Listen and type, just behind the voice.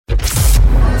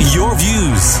your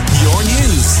views, your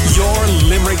news, your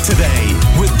Limerick Today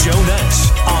with Joe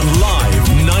Nash on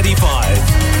Live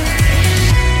 95.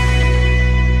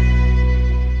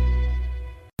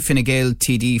 Fine Gael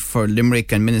TD for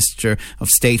Limerick and Minister of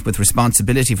State with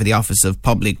responsibility for the Office of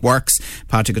Public Works,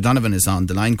 Patrick O'Donovan, is on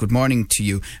the line. Good morning to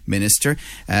you, Minister.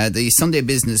 The Sunday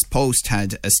Business Post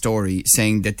had a story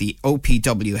saying that the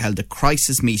OPW held a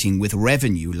crisis meeting with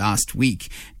Revenue last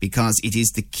week because it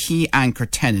is the key anchor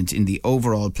tenant in the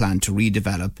overall plan to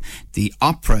redevelop the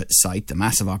Opera site, the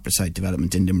massive Opera site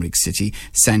development in Limerick City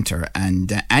Centre,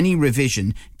 and any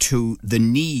revision to the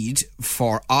need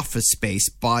for office space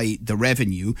by the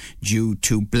Revenue due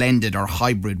to blended or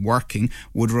hybrid working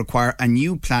would require a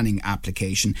new planning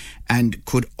application and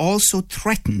could also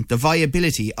threaten the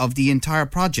viability of the entire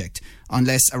project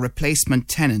unless a replacement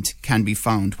tenant can be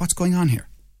found. What's going on here?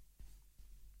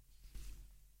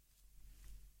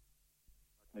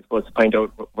 I suppose to find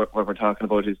out what we're talking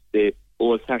about is the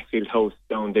old Sarsfield House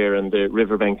down there on the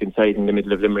riverbank inside in the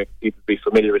middle of Limerick. People will be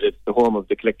familiar with it. It's the home of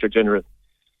the Collector General.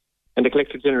 And the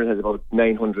Collector General has about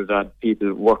 900 odd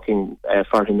people working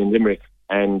for him in Limerick.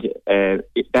 And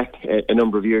back a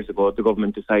number of years ago, the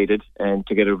government decided, and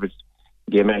together with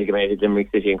the amalgamated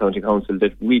Limerick City and County Council,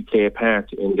 that we'd play a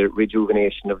part in the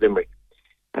rejuvenation of Limerick.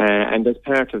 And as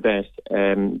part of that,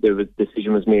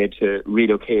 decision was made to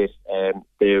relocate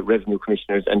the Revenue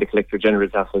Commissioners and the Collector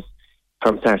General's office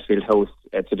from Sarsfield House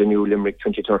to the new Limerick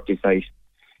 2030 site.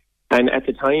 And at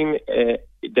the time,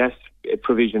 that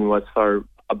provision was for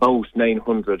about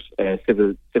 900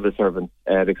 civil servants,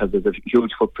 because there's a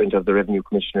huge footprint of the Revenue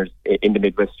Commissioners in the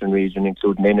Midwestern region,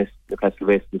 including Ennis, Newcastle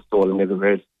West, Listowel and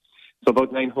everywhere else. So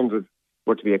about 900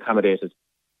 were to be accommodated.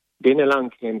 Then along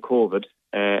came COVID,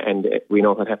 and we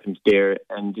know what happened there.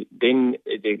 And then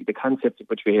the concept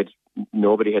which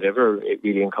nobody had ever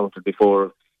really encountered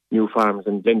before, new farms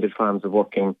and blended farms of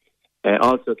working,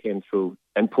 also came through.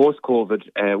 And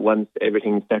post-COVID, once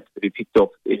everything started to be picked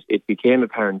up, it became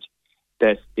apparent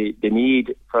that the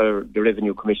need for the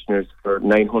Revenue Commissioners for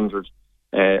 900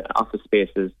 office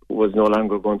spaces was no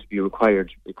longer going to be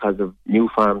required because of new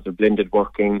farms of blended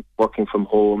working from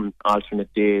home,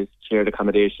 alternate days, shared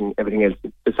accommodation, everything else.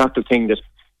 The sort of thing that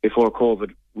before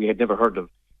COVID we had never heard of,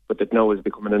 but that now is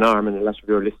becoming a norm, and a lot of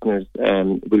your listeners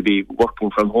will be working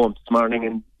from home this morning,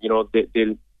 and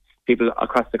people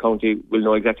across the county will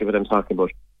know exactly what I'm talking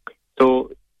about. So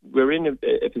we're in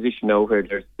a position now where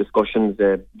there's discussions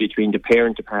between the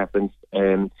parent departments,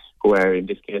 who are in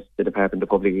this case the Department of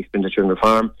Public Expenditure and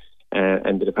Reform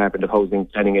and the Department of Housing,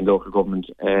 Planning and Local Government,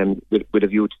 with a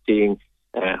view to seeing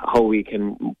how we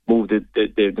can move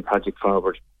the project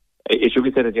forward. It should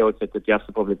be said at the outset that the Office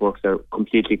of Public Works are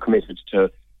completely committed to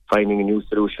finding a new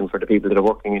solution for the people that are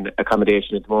working in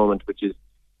accommodation at the moment, which is, to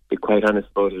be quite honest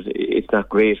about it, it's not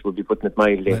great, we'll be putting it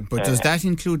mildly. But does that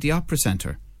include the Opera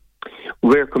Centre?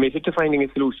 We're committed to finding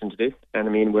a solution to this, and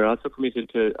I mean, we're also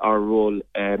committed to our role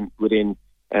within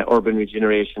urban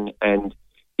regeneration. And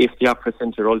if the Opera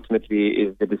Centre ultimately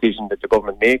is the decision that the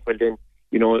government make, well then,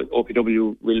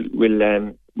 OPW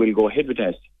will go ahead with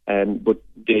that. But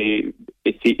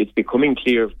it's becoming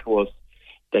clear to us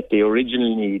that the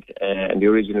original need and the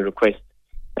original request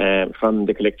from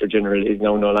the Collector General is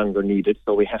now no longer needed,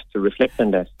 so we have to reflect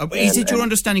on that. Is it your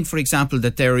understanding, for example,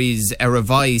 that there is a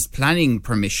revised planning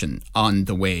permission on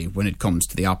the way when it comes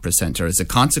to the Opera Centre as a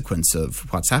consequence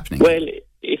of what's happening? Well,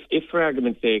 if for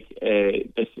argument's sake,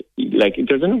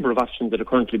 there's a number of options that are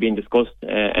currently being discussed,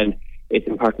 and it's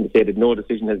important to say that no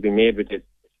decision has been made with this.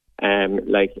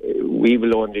 We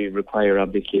will only require,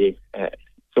 obviously,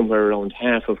 somewhere around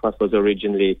half of what was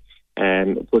originally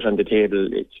put on the table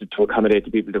to accommodate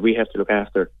the people that we have to look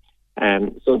after.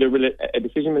 So a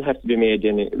decision will have to be made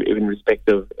in respect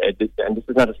of this, and this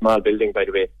is not a small building, by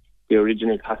the way. The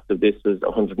original cost of this was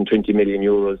 120 million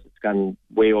euros. It's gone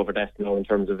way over that now in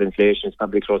terms of inflation. It's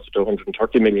probably closer to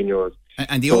 130 million euros.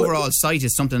 And the overall site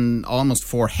is something almost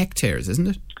 4 hectares, isn't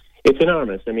it? It's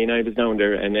enormous. I mean, I was down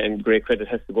there, and great credit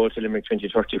has to go to Limerick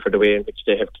 2030 for the way in which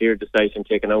they have cleared the site and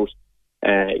taken out,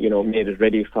 made it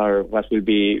ready for what will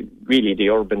be really the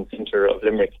urban centre of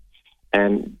Limerick.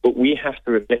 But we have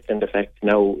to reflect on the fact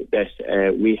now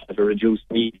that we have a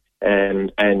reduced need,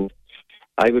 and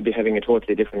I would be having a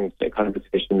totally different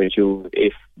conversation with you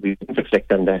if we didn't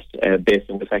reflect on that, based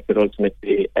on the fact that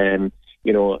ultimately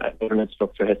a governance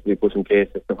structure has to be put in place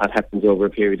as to what happens over a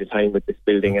period of time with this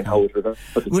building and how it will.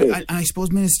 And I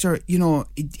suppose, Minister,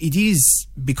 it is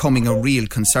becoming a real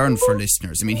concern for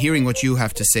listeners. I mean, hearing what you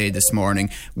have to say this morning,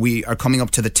 we are coming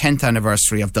up to the 10th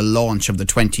anniversary of the launch of the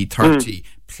 2030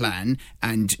 plan,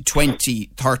 and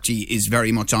 2030 is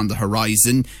very much on the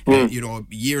horizon.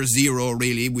 Year zero,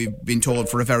 really, we've been told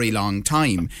for a very long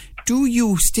time. Do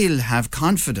you still have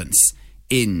confidence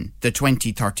in the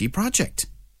 2030 project?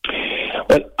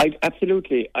 Well,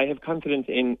 absolutely. I have confidence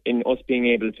in us being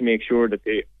able to make sure that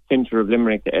the centre of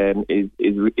Limerick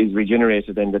is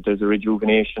regenerated, and that there's a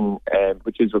rejuvenation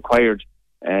which is required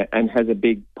and has a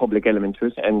big public element to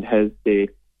it and has the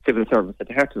civil service at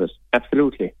the heart of it.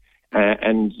 Absolutely.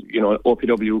 And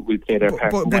OPW will play their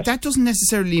part. But that doesn't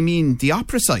necessarily mean the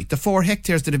opera site, the 4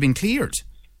 hectares that have been cleared.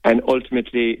 And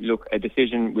ultimately, look, a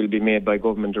decision will be made by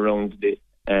government around this.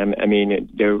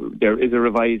 There is a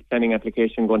revised planning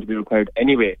application going to be required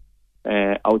anyway,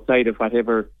 outside of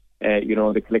whatever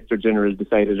the Collector General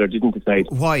decided or didn't decide.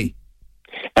 Why?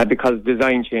 Because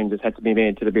design changes had to be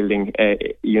made to the building.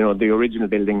 The original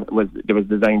building there was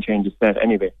design changes to that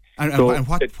anyway. And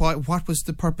what was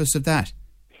the purpose of that?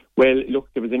 Well, look,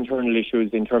 there was internal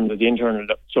issues in terms of the internal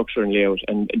structure and layout,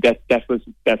 and that was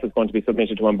going to be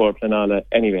submitted to An Bord Pleanála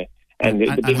anyway. And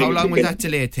how long will that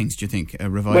delay things, do you think?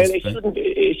 Well,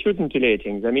 it shouldn't delay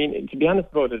things. I mean, to be honest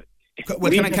about it.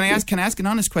 Well, can I ask an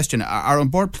honest question? Are An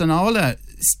Bord Pleanála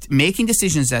making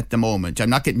decisions at the moment? Don't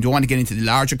want to get into the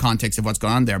larger context of what's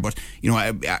going on there, but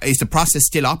is the process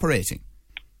still operating?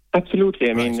 Absolutely.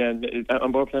 I mean,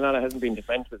 An Bord Pleanála hasn't been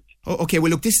defended. Okay,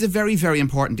 well, look, this is a very, very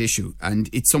important issue, and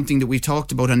it's something that we've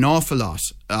talked about an awful lot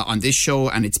on this show,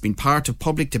 and it's been part of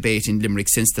public debate in Limerick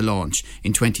since the launch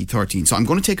in 2013. So I'm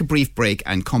going to take a brief break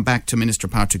and come back to Minister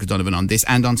Patrick O'Donovan on this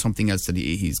and on something else that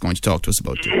he's going to talk to us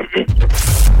about too.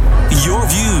 Your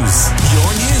views,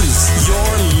 your news,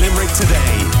 your Limerick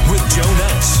Today with Joe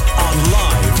Nash on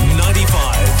Live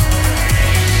 95.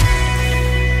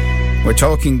 We're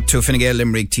talking to Fine Gael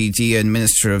Limerick TD and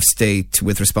Minister of State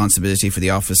with responsibility for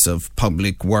the Office of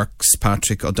Public Works,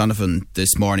 Patrick O'Donovan,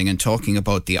 this morning, and talking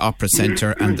about the Opera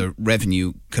Centre and the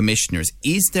Revenue Commissioners.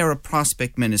 Is there a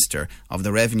prospect, Minister, of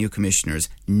the Revenue Commissioners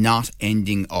not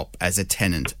ending up as a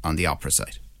tenant on the Opera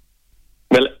site?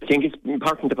 Well, I think it's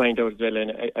important to point out as well,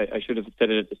 and I should have said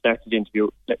it at the start of the interview,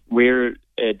 that we're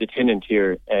the tenant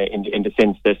here in the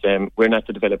sense that we're not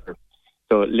the developer.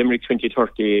 So Limerick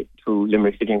 2030 through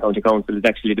Limerick City and County Council is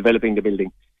actually developing the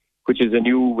building, which is a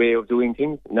new way of doing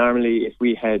things. Normally, if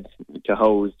we had to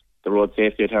house the Road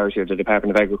Safety Authority or the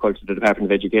Department of Agriculture, the Department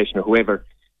of Education or whoever,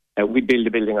 we'd build the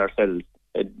building ourselves.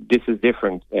 This is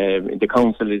different. The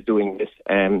council is doing this,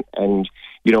 and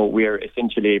we're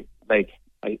essentially, like,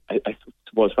 I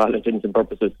suppose for all intents and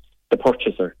purposes, the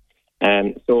purchaser.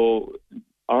 So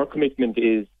our commitment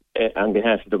is, on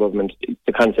behalf of the government,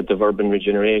 the concept of urban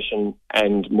regeneration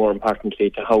and, more importantly,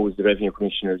 to house the Revenue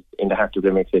Commissioners in the heart of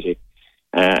Limerick City.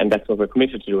 And that's what we're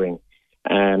committed to doing.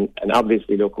 And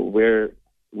obviously, look, we're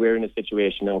in a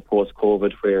situation now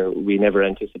post-COVID where we never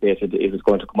anticipated it was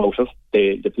going to come out of.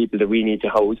 The people that we need to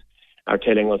house are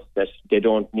telling us that they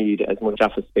don't need as much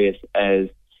office space as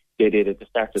they did at the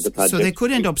start of the project. So they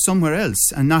could end up somewhere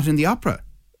else and not in the Opera?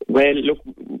 Well, look,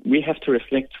 we have to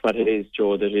reflect what it is,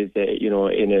 Joe, that is,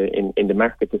 in the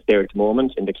market that's there at the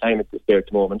moment, in the climate that's there at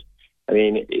the moment. I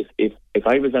mean, if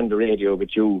I was on the radio with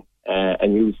you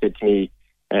and you said to me,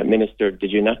 Minister,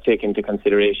 did you not take into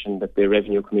consideration that the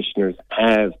Revenue Commissioners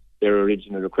have their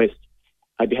original request?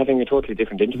 I'd be having a totally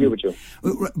different interview with you.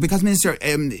 Because, Minister,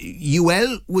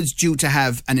 UL was due to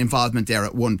have an involvement there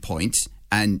at one point,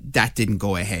 and that didn't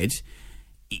go ahead.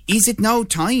 Is it now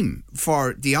time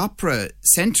for the Opera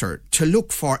Centre to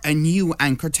look for a new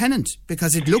anchor tenant?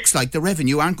 Because it looks like the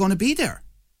revenue aren't going to be there.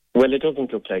 Well, it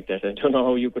doesn't look like that. I don't know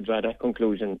how you could draw that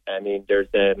conclusion. I mean, there's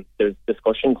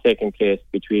discussions taking place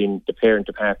between the parent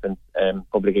department,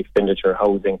 public expenditure,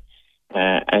 housing,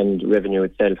 and revenue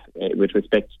itself with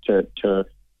respect to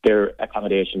their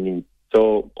accommodation needs.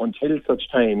 So until such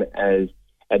time as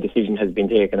a decision has been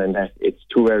taken on that, it's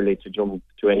too early to jump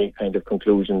to any kind of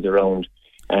conclusions around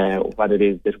what it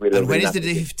is that will. And when is the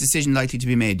decision likely to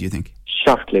be made, do you think?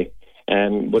 Shortly.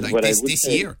 But like this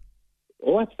year?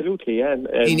 Oh, absolutely, yeah.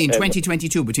 In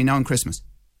 2022, between now and Christmas?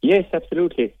 Yes,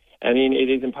 absolutely. I mean, it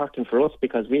is important for us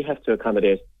because we have to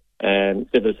accommodate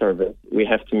civil service. We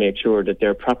have to make sure that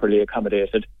they're properly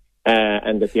accommodated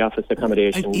and that the office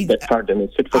accommodation for them is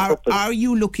fit for purpose. Are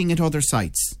you looking at other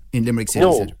sites in Limerick City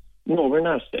Centre? No, we're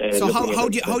not. So how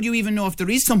do you even know if there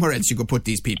is somewhere else you could put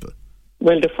these people?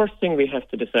 Well, the first thing we have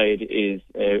to decide is,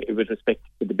 with respect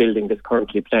to the building that's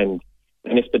currently planned,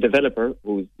 And if the developer,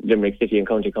 who's Limerick City and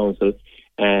County Council,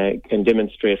 can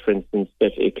demonstrate, for instance,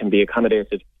 that it can be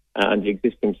accommodated on the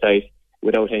existing site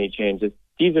without any changes,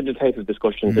 these are the type of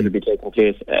discussions that will be taking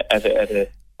place at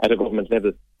a government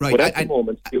level. Right. But at the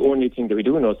moment, the only thing that we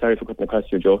do know, sorry for cutting across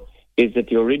you, Joe, is that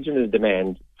the original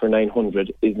demand for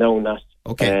 900 is now not.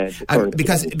 Okay,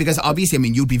 because obviously, I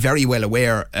mean, you'd be very well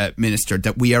aware, Minister,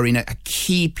 that we are in a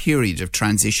key period of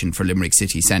transition for Limerick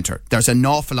City Centre. There's an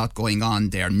awful lot going on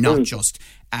there, not just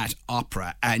at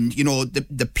Opera. And, you know,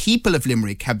 the people of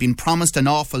Limerick have been promised an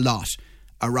awful lot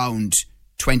around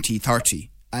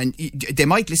 2030. And they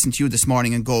might listen to you this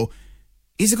morning and go,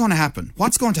 is it going to happen?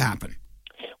 What's going to happen?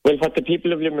 Well, what the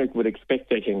people of Limerick would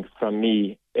expect, I think, from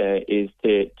me is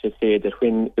to say that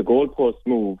when the goalposts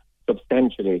move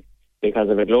substantially because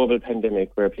of a global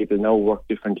pandemic where people now work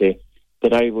differently,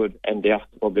 that I would, and the Office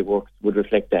of Public Works would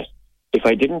reflect that. If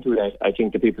I didn't do that, I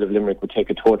think the people of Limerick would take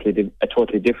a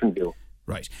totally different view.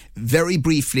 Right. Very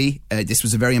briefly, this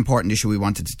was a very important issue we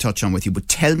wanted to touch on with you, but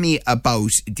tell me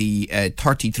about the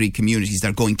 33 communities that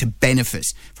are going to benefit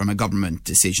from a government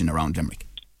decision around Limerick.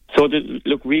 So,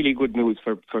 look, really good news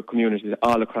for communities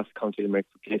all across the county of Limerick,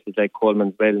 for places like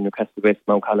Coleman's Well, Newcastle West,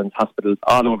 Mount Collins, hospitals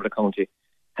all over the county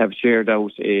have shared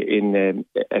out in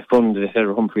a fund that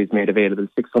Heather Humphreys made available,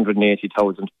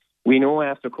 680,000. We know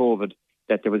after COVID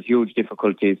that there was huge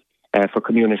difficulties for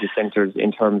community centres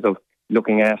in terms of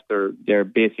looking after their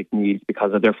basic needs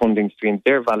because of their funding streams.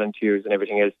 Their volunteers and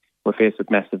everything else were faced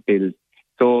with massive bills.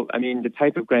 So, I mean, the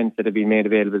type of grants that have been made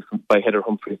available by Heather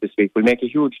Humphreys this week will make a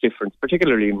huge difference,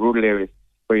 particularly in rural areas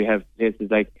where you have places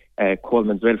like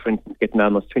Coleman's Well, for instance, getting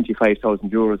almost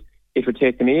 25,000 euros. It would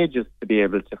take them ages to be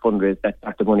able to fundraise that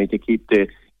sort of money to keep the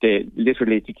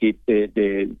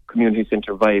community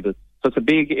centre viable. So it's a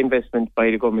big investment by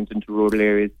the government into rural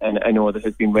areas, and I know that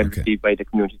has been well received by the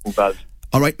communities involved.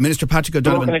 All right, Minister Patrick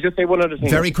O'Donovan. Can I just say one other thing?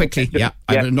 Very quickly, I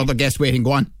have another guest waiting.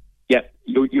 Go on. Yeah,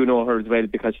 you know her as well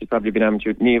because she's probably been on with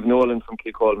you. Niamh Nolan from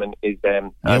Kilcolman is...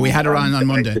 we had her on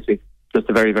Monday. Just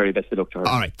the very, very best of luck to her.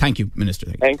 All right, thank you, Minister.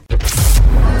 Thanks.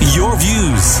 Your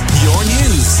views, your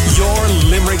news, your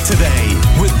Limerick Today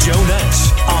with Joe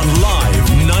Nash on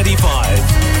Live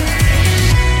 95.